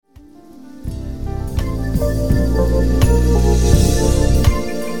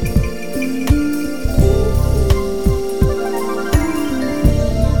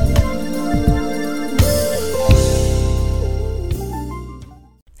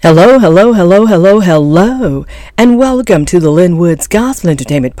Hello, hello, hello, hello, hello, and welcome to the Lynn Woods Gospel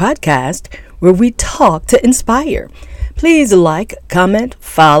Entertainment Podcast, where we talk to inspire. Please like, comment,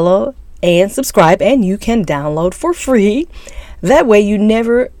 follow, and subscribe, and you can download for free. That way you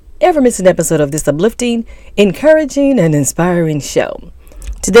never, ever miss an episode of this uplifting, encouraging, and inspiring show.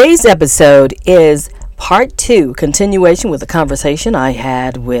 Today's episode is part 2, continuation with a conversation I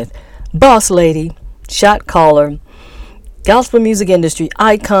had with boss lady, shot caller, gospel music industry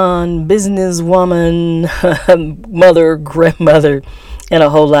icon, businesswoman, mother, grandmother, and a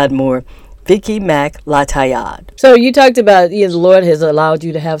whole lot more. Vicky Mac Latayad. So you talked about the Lord has allowed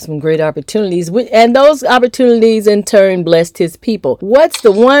you to have some great opportunities, and those opportunities in turn blessed his people. What's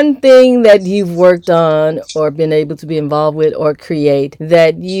the one thing that you've worked on or been able to be involved with or create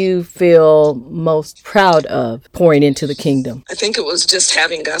that you feel most proud of pouring into the kingdom? I think it was just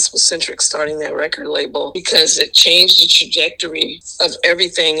having Gospel Centric, starting that record label, because it changed the trajectory of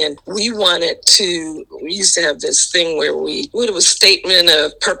everything. And we used to have this thing where it was statement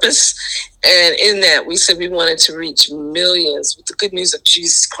of purpose. And in that, we said we wanted to reach millions with the good news of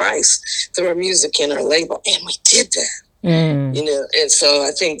Jesus Christ through our music and our label. And we did that. And so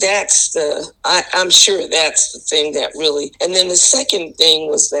I think I'm sure that's the thing that really, and then the second thing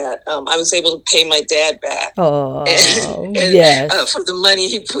was that I was able to pay my dad back. Yes. For the money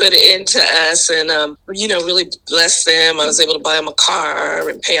he put into us and, really bless them. I was able to buy them a car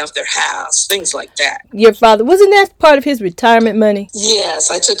and pay off their house, things like that. Your father, wasn't that part of his retirement money?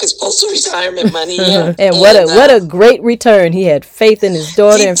 Yes, I took his postal retirement money. Yeah. And what a great return. He had faith in his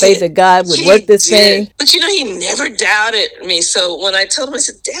daughter and faith that God would work this thing. But he never doubted me. So when I told him, I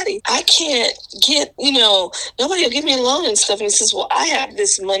said, Daddy, I can't get, nobody will give me a loan and stuff. And he says, well, I have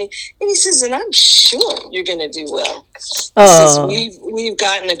this money. And he says, and I'm sure you're going to do well. He says, we've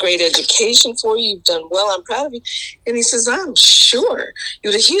gotten a great education for you. You've done well. I'm proud of you. And he says, I'm sure.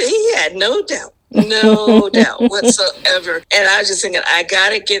 He had no doubt, no doubt whatsoever. And I was just thinking, I got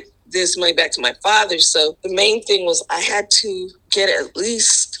to get this money back to my father. So the main thing was I had to get at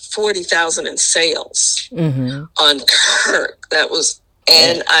least 40,000 in sales on Kirk. That was,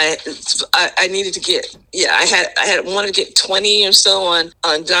 and I needed to get, I wanted to get 20 or so on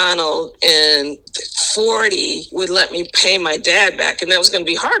Donald, and 40 would let me pay my dad back. And that was going to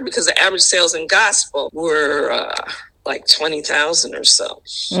be hard because the average sales in gospel were, like 20,000 or so.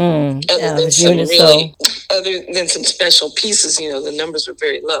 Other than some special pieces, the numbers were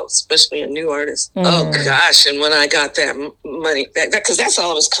very low, especially in new artists. Oh gosh. And when I got that money back, because that's all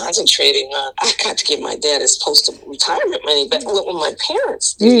I was concentrating on. I got to get my dad his postal retirement money back with my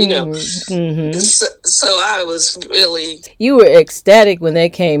parents, So I was really... You were ecstatic when they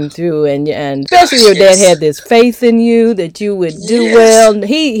came through, and especially your dad had this faith in you that you would do well.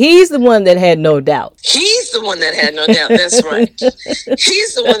 He's the one that had no doubt. He's the one that had no doubt. That's right.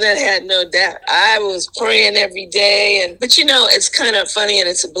 He's the one that had no doubt. I was praying every day, but it's kind of funny, and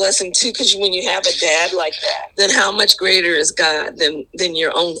it's a blessing too, because when you have a dad like that, then how much greater is God than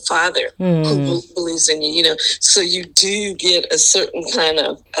your own father who believes in you? So you do get a certain kind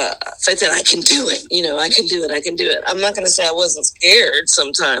of faith that I can do it. I can do it. I can do it. I'm not going to say I wasn't scared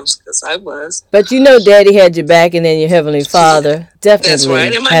sometimes, because I was. But Daddy had your back, and then your Heavenly Father definitely. That's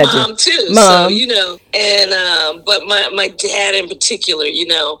right, and my mom too. Mom. So and but my dad in particular,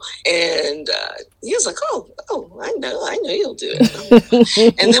 and he was like, oh, I know you'll do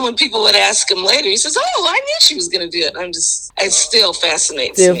it. And then when people would ask him later, he says, oh, I knew she was going to do it. It still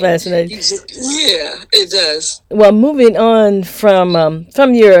fascinates me. Yeah, it does. Well, moving on from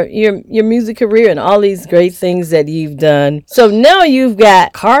your music career and all these great things that you've done. So now you've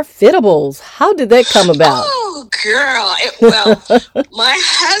got Car Fittables. How did that come about? Oh, girl. My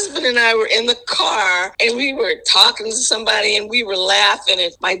husband and I were in the car, and we were talking to somebody, and we were laughing.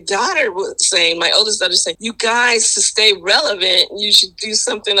 And my daughter was saying, my oldest daughter saying, you guys, to stay relevant, you should do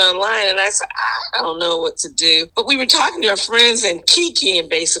something online. And I said, I don't know what to do. But we were talking to our friends and Kiki, and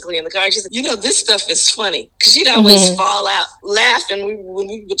basically in the car, she said, this stuff is funny. Because she'd always fall out laughing when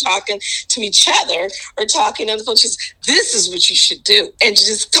we were talking to each other or talking on the phone. She said, this is what you should do. And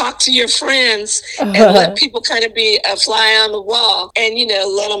just talk to your friends and let people kind of be a fly on the wall, and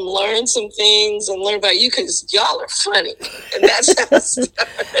let them learn some things and learn about you, because y'all are funny. And that's how it started.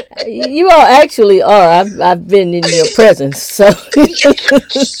 You all actually are. I've been in your presence, so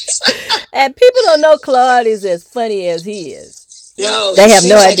and people don't know Claude is as funny as he is. No, they have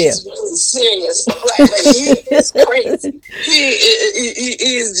no idea. He's really serious. He's crazy.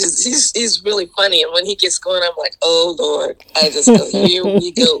 He's really funny. And when he gets going, I'm like, oh Lord, I just go, here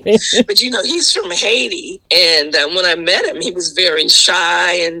we go. But he's from Haiti. And when I met him, he was very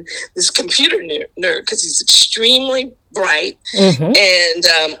shy and this computer nerd, because he's extremely bright, Mm-hmm.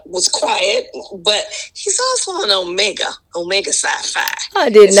 and was quiet, but he's also an Omega Psi Phi. I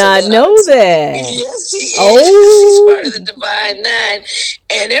did not know that. Yes, he is. Oh. He's part of the Divine Nine,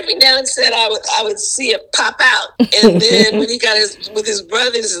 and every now and then I would see it pop out, and then when he got with his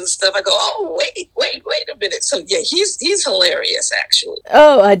brothers and stuff, I go, oh wait a minute. So yeah, he's hilarious actually.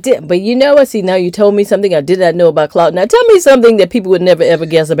 Oh, I did, but you know what? See, now you told me something I did not know about Claude. Now tell me something that people would never ever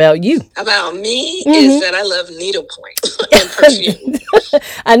guess about you. About me is that I love needlepoint and perfume.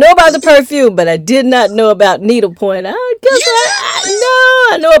 I know about the perfume, but I did not know about needlepoint. I guess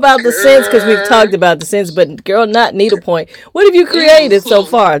I know about the scents because we've talked about the scents, but girl, not needlepoint. What have you created so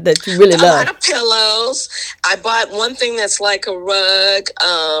far that you really love? A lot of pillows. I bought one thing that's like a rug.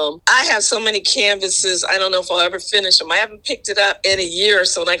 I have so many canvases. I don't know if I'll ever finish them. I haven't picked it up in a year or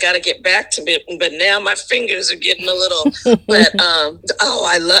so, and I got to get back to it. But now my fingers are getting a little. But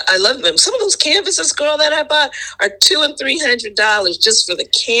I love them. Some of those canvases, girl, that I bought are $200 and $300 just for the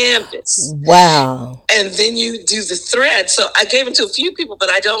canvas. Wow. And then you do the thread. So I gave them to a few people, but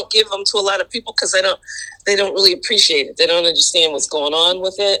I don't give them to a lot of people because they don't really appreciate it. They don't understand what's going on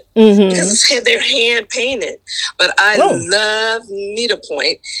with it because they're hand painted. But I love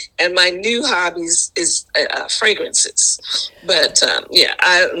needlepoint, and my new hobbies is fragrances. But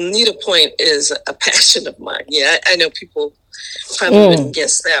needlepoint is a passion of mine. Yeah, I know people probably wouldn't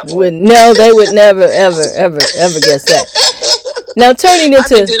guess that one. No, they would never, ever guess that. Now turning into, I've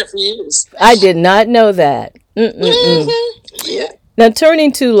been doing it for years. I did not know that. Yeah. Now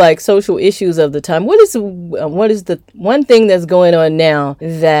turning to like social issues of the time, what is the one thing that's going on now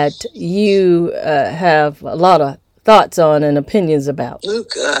that you have a lot of thoughts on and opinions about? Oh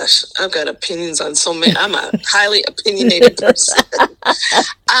gosh, I've got opinions on so many. I'm a highly opinionated person.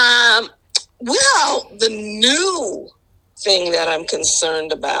 Well, the new thing that I'm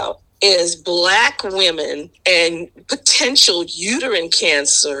concerned about is Black women and potential uterine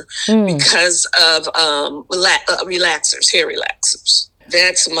cancer because of relaxers, hair relaxers.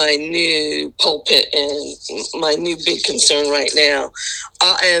 That's my new pulpit and my new big concern right now.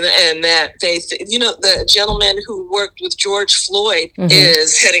 And that the gentleman who worked with George Floyd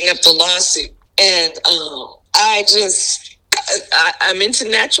is heading up the lawsuit. And I'm into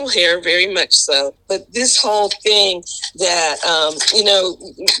natural hair very much so, but this whole thing that,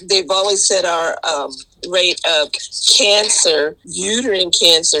 they've always said our rate of cancer, uterine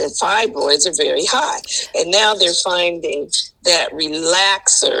cancer and fibroids are very high. And now they're finding that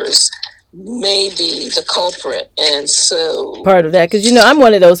relaxers may be the culprit. And so part of that, because, I'm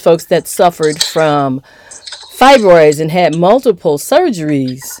one of those folks that suffered from fibroids and had multiple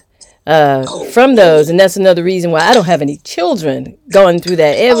surgeries from those, and that's another reason why I don't have any children going through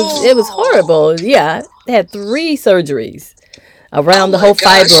that. It was horrible. Yeah, I had 3 surgeries around the whole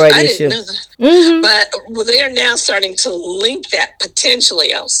fibroid issue. But they are now starting to link that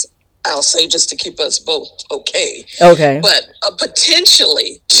potentially. I'll say just to keep us both okay. But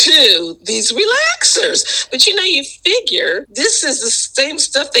potentially to these relaxers. But you figure this is the same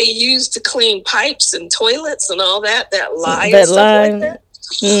stuff they use to clean pipes and toilets and all that lye and stuff like that.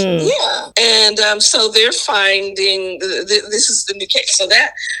 Yeah, and so they're finding this is the new case. So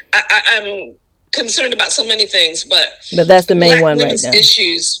that I'm concerned about so many things, but that's the main one right now.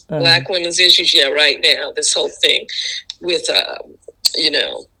 Issues, Black women's issues. Yeah, right now this whole thing with the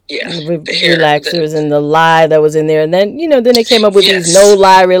hair, relaxers and the lye that was in there, and then then they came up with these no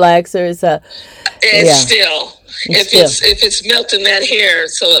lye relaxers. Still, if it's melting that hair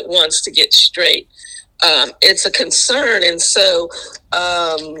so it wants to get straight. It's a concern, and so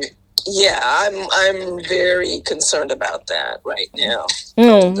I'm very concerned about that right now.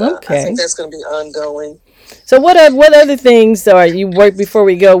 I think that's going to be ongoing. So what other things are you work before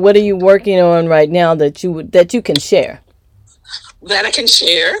we go? What are you working on right now that you can share? That I can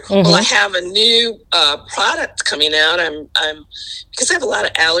share. Well, I have a new product coming out. I'm because I have a lot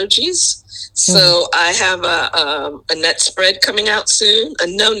of allergies. So I have a nut spread coming out soon, a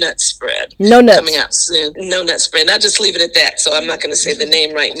no nut spread coming out soon. No nut spread. And I'll just leave it at that. So I'm not going to say the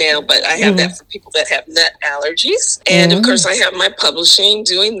name right now, but I have that for people that have nut allergies. And of course I have my publishing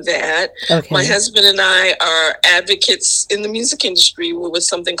doing that. My husband and I are advocates in the music industry. We're with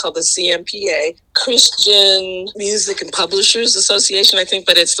something called the CMPA, Christian Music and Publishers Association, I think,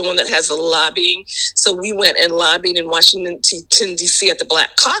 but it's the one that has the lobbying. So we went and lobbied in Washington, D.C. at the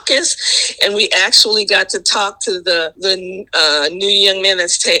Black Caucus, and we actually got to talk to the new young man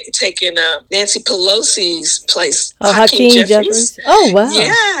that's taken Nancy Pelosi's place, Hakeem Jeffries. Oh, wow.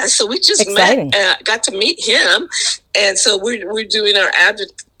 Yeah, so we just got to meet him. And so we're doing our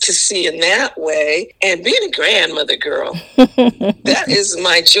to see in that way. And being a grandmother, girl, that is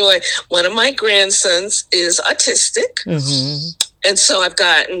my joy. One of my grandsons is autistic. Mm-hmm. And so I've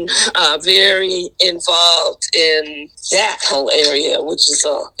gotten very involved in that whole area, which is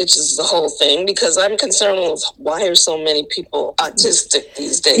the whole thing, because I'm concerned with why are so many people autistic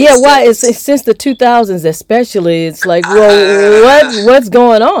these days. Yeah, why? It's since the 2000s, especially. It's like, well, what's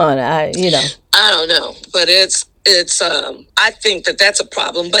going on? I don't know, but it's I think that's a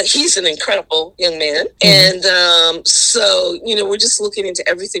problem, but he's an incredible young man. Mm-hmm. And so, we're just looking into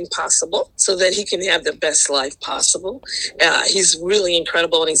everything possible so that he can have the best life possible. He's really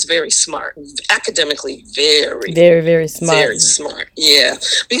incredible, and he's very smart, academically very, very, very smart. Very smart, yeah.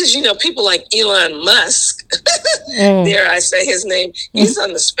 Because, people like Elon Musk, dare I say his name, he's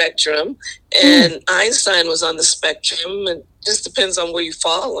on the spectrum, and Einstein was on the spectrum, and just depends on where you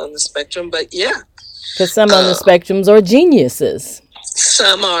fall on the spectrum, but yeah. Because some on the spectrums are geniuses.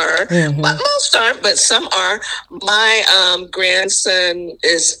 Some are, but most aren't, but some are. My grandson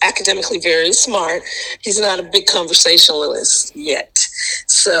is academically very smart. He's not a big conversationalist yet.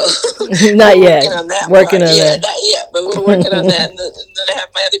 So not yet. Working on that. Not yet, but we're working on that. And then I have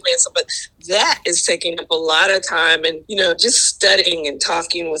my other grandson, but that is taking up a lot of time, and just studying and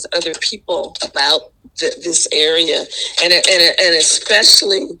talking with other people about this area, and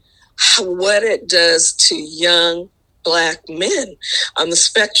especially what it does to young Black men on the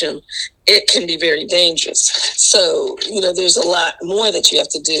spectrum. It can be very dangerous. So, there's a lot more that you have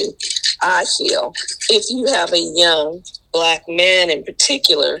to do, I feel, if you have a young Black man in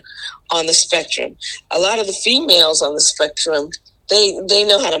particular on the spectrum. A lot of the females on the spectrum, they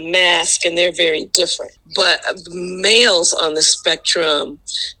know how to mask, and they're very different. But males on the spectrum,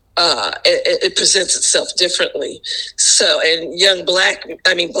 it presents itself differently. So, and Black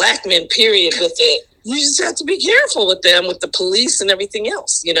men, period, with it, you just have to be careful with them, with the police and everything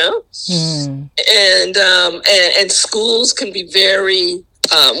else, And schools can be very,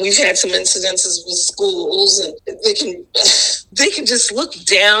 we've had some incidences with schools, and they can just look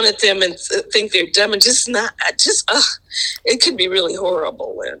down at them and think they're dumb, and it can be really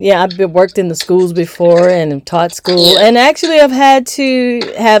horrible. Yeah, I've worked in the schools before and taught school, and actually I've had to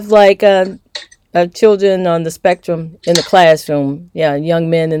have children on the spectrum in the classroom. Yeah, young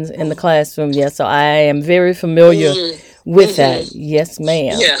men in the classroom. Yeah, so I am very familiar with that. Yes,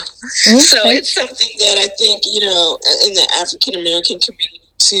 ma'am. Yeah. So it's something that I think, in the African American community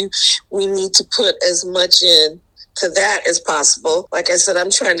too, we need to put as much in to that as possible. Like I said,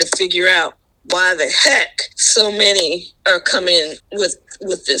 I'm trying to figure out why the heck so many are coming with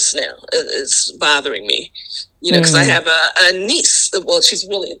this now. It's bothering me. Because I have a niece, well, she's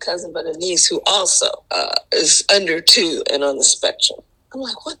really a cousin, but a niece who also is under 2 and on the spectrum. I'm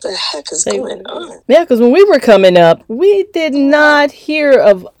like, what the heck is going on? Yeah, because when we were coming up, we did not hear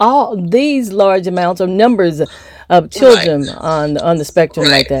of all these large amounts of numbers of children on the spectrum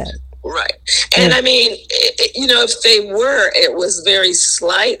like that. Right. And I mean, if they were, it was very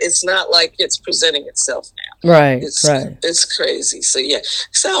slight. It's not like it's presenting itself now. Right. It's crazy. So, yeah.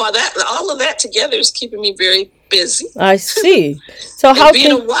 So all of that together is keeping me very busy. I see. So and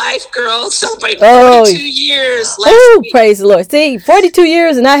being a wife, girl, celebrating 42 years. Praise the Lord. See, 42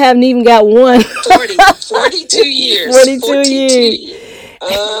 years and I haven't even got one. 42 years. 42 years.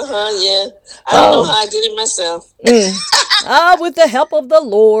 Yeah. I don't know how I did it myself. With the help of the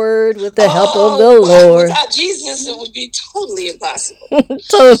Lord. Without Jesus, it would be totally impossible.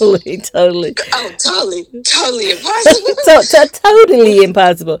 Totally. Oh, totally impossible. Totally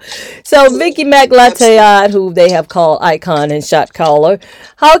impossible. So, Vicky Mac Latayat, who they have called Icon and Shot Caller,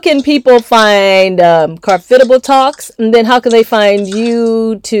 how can people find Carfitable Talks? And then how can they find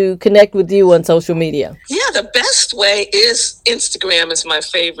you to connect with you on social media? Yeah, the best way is Instagram is my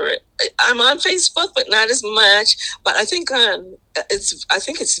favorite. I'm on Facebook, but not as much. But I think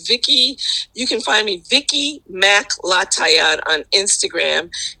it's Vicky. You can find me Vicky Mac Latayad on Instagram,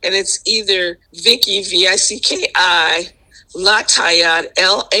 and it's either Vicky Vicki Latayad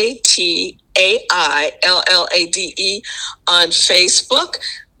LATAILLADE on Facebook.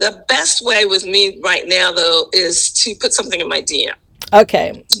 The best way with me right now, though, is to put something in my DM.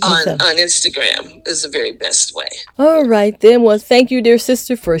 Okay. On Instagram is the very best way. All right, then. Well, thank you, dear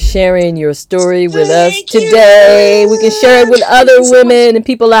sister, for sharing your story with us today. We can share it with other women and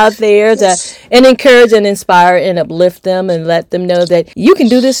people out there and encourage and inspire and uplift them and let them know that you can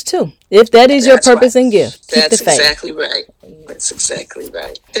do this too. If that is your purpose and gift, keep the faith. That's exactly right. That's exactly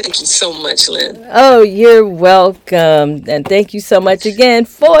right. Thank you so much, Lynn. Oh, you're welcome. And thank you so much again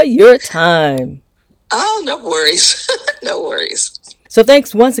for your time. Oh, no worries. No worries. So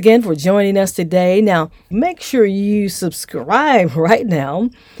thanks once again for joining us today. Now, make sure you subscribe right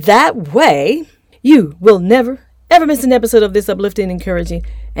now. That way, you will never, ever miss an episode of this uplifting, encouraging,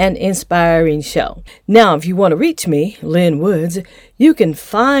 and inspiring show. Now, if you want to reach me, Lynn Woods, you can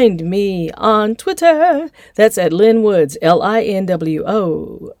find me on Twitter. That's at Lynn Woods, LINWOODS,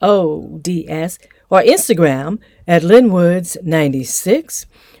 or Instagram at Lynn Woods 96,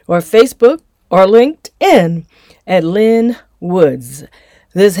 or Facebook or LinkedIn at Lynn Woods.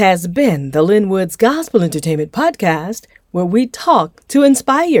 This has been the Lynn Woods Gospel Entertainment Podcast, where we talk to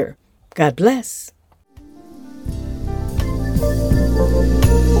inspire. God bless.